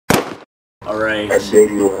Alright,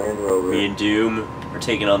 me and Doom are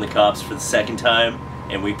taking on the cops for the second time,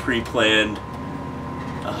 and we pre-planned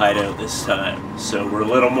a hideout this time, so we're a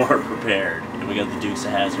little more prepared, and we got the Dukes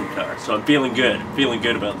of Hazzard car, so I'm feeling good. I'm feeling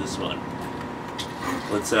good about this one.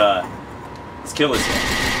 Let's kill this guy.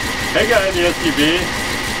 Hey guy in the SUV!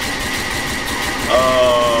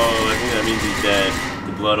 Oh, I think that means he's dead.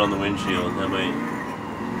 The blood on the windshield, that might...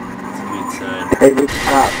 That's a good sign. Hey, look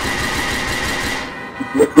up.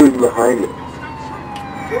 Look who's behind it.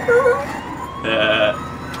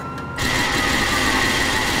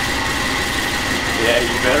 Yeah,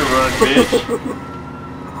 you better run, bitch.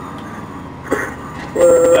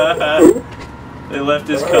 They left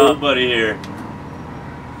his cop buddy here.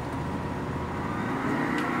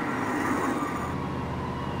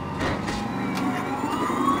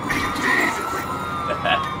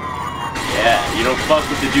 Yeah, you don't fuck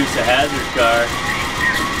with the Dukes of Hazzard car.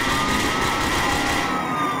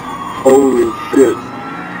 Holy shit.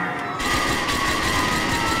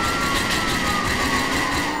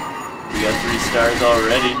 We got 3 stars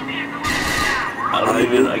already.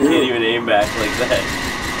 I can't even aim back like that.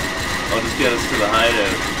 I'll just get us to the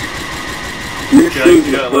hideout.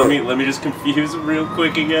 Let me just confuse him real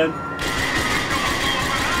quick again.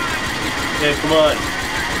 Yeah, come on.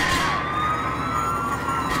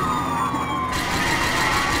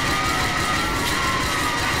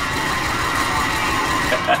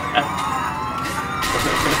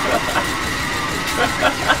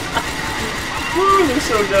 Woo, they're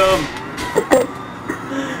so dumb.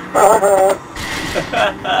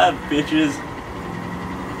 Bitches.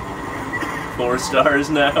 4 stars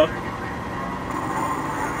now.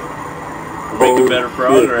 We're making better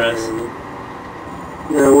progress.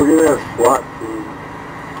 Yeah, we're gonna have SWAT team.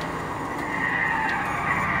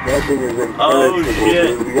 That thing is impenetrable. Oh shit.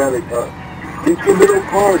 We gotta get the middle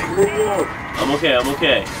car, come on. I'm okay, I'm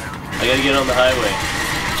okay. I gotta get on the highway.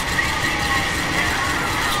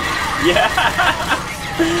 Yeah!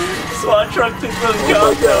 SWAT truck took those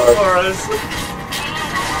guns out for us.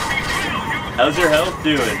 How's your health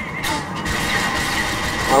doing?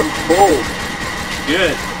 I'm full.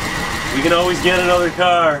 Good. We can always get another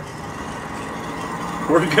car.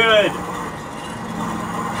 We're good.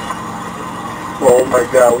 Oh my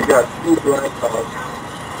god, we got 2 black cops.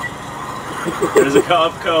 There's a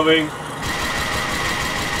cop coming.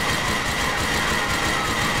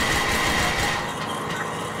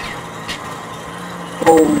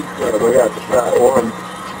 Holy crap, I got shot 1.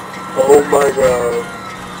 Oh my god.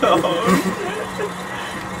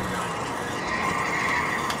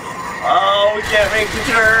 Oh, we can't make the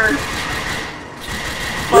turn.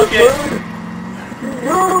 Fuck it.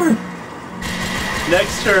 No.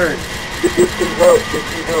 Next turn. Get some help, get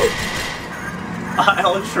some help.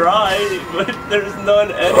 I'll try, but there's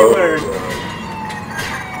none anywhere. Oh,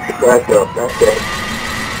 back up, back up.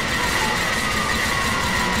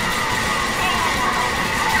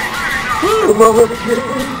 Come on, let me get it.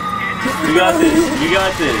 You got this, you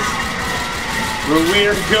got this. Where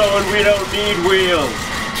we're going, we don't need wheels.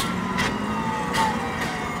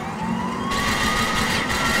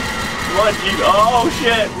 Come on, Jeep. Oh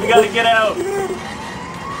shit, we gotta get out.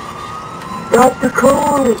 Stop the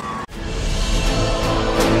car.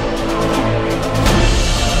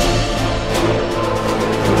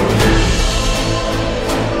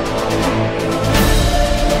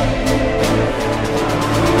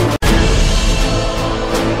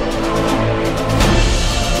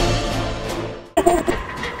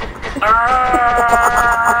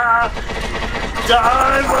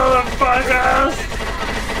 Die, motherfuckers!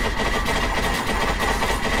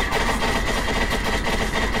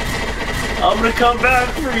 I'm gonna come back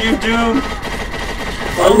for you, Doom!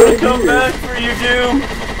 I'm gonna come back for you, Doom!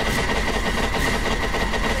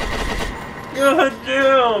 God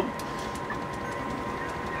damn!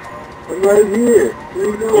 I'm right here. Where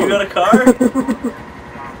you going? You got a car?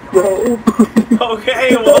 No.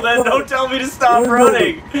 Okay, well then don't tell me to stop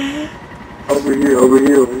running! Over here, over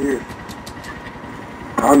here, over here.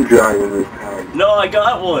 I'm driving this time. No, I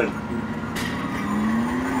got one!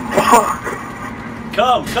 Fuck!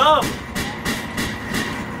 Come, come!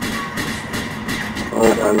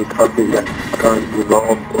 Oh, I'm tucking that car to the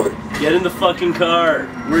wrong place. Get in the fucking car!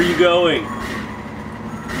 Where are you going?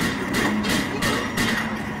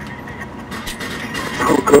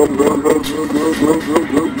 Go, go, go, go, go, go, go, go,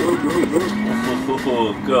 go, go, go.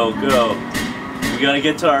 Go, go. We gotta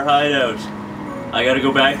get to our hideout. I gotta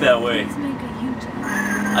go back that way.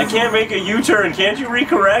 I can't make a U-turn. Can't you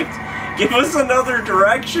recorrect? Give us another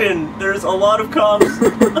direction. There's a lot of cops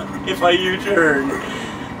if I U-turn.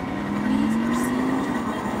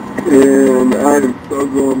 And I am so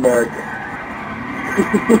going back.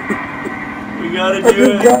 We gotta I do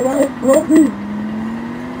just it. got out, Fluffy.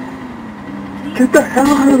 Get the hell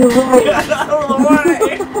out of the road. Get out of the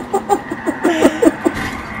way!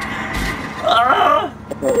 Ah!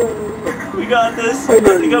 We got this. I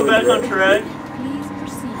think I'm back on track.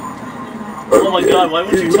 Oh my god, why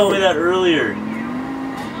wouldn't you tell me that earlier?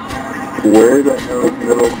 Where the hell is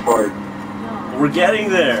Middle Park? We're getting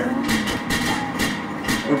there.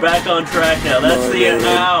 We're back on track now. That's the end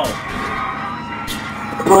now.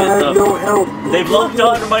 Come on, I have no help. They've locked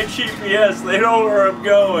onto my GPS. They know where I'm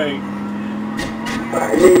going.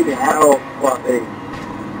 I need help, Fluffy.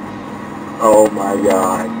 Oh my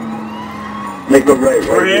god. Make a right.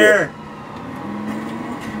 We're here.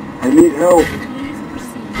 I need help.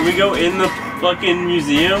 Can we go in the fucking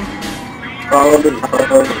museum? Follow me.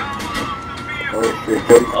 Oh shit.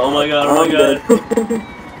 Oh my god, oh my god.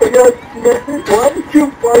 Why did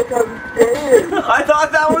you park on the stairs? I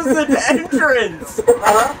thought that was the entrance!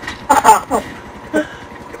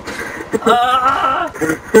 Ah!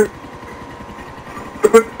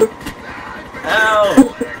 Ow!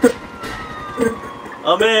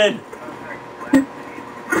 I'm in!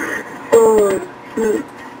 Oh shit.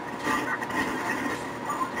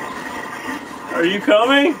 Are you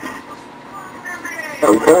coming?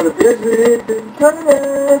 I'm kind of busy.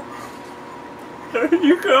 Are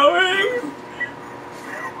you coming?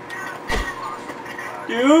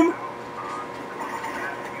 Doom?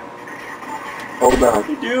 Hold on.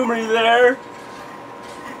 Doom, are you there?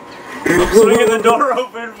 I'm swinging the door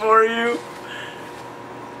open for you.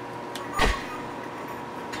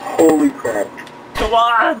 Holy crap. Come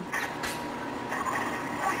on!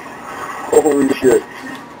 Holy shit.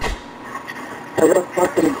 I got a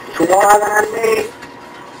fucking SWAT on me.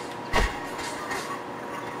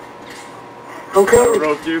 I don't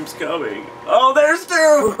know if Doom's coming. Oh, there's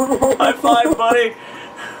Doom! High five, buddy.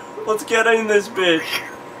 Let's get in this bitch.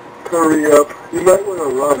 Hurry up. You might want to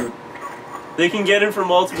run. They can get in from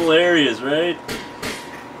multiple areas, right?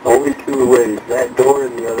 Only two ways. That door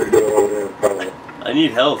and the other door over there in front of it. I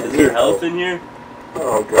need health. Is there health in here?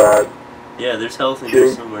 Oh god. Yeah, there's health in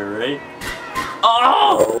here somewhere, right?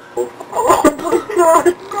 Oh! Oh my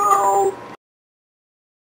god, no!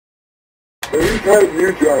 Every time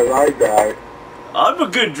you drive, I die. I'm a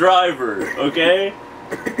good driver, okay?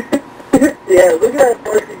 Yeah, look at that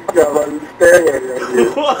parking job on the stairway right here.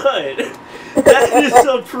 What? That is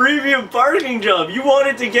a premium parking job. You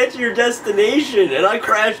wanted to get to your destination, and I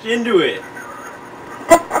crashed into it.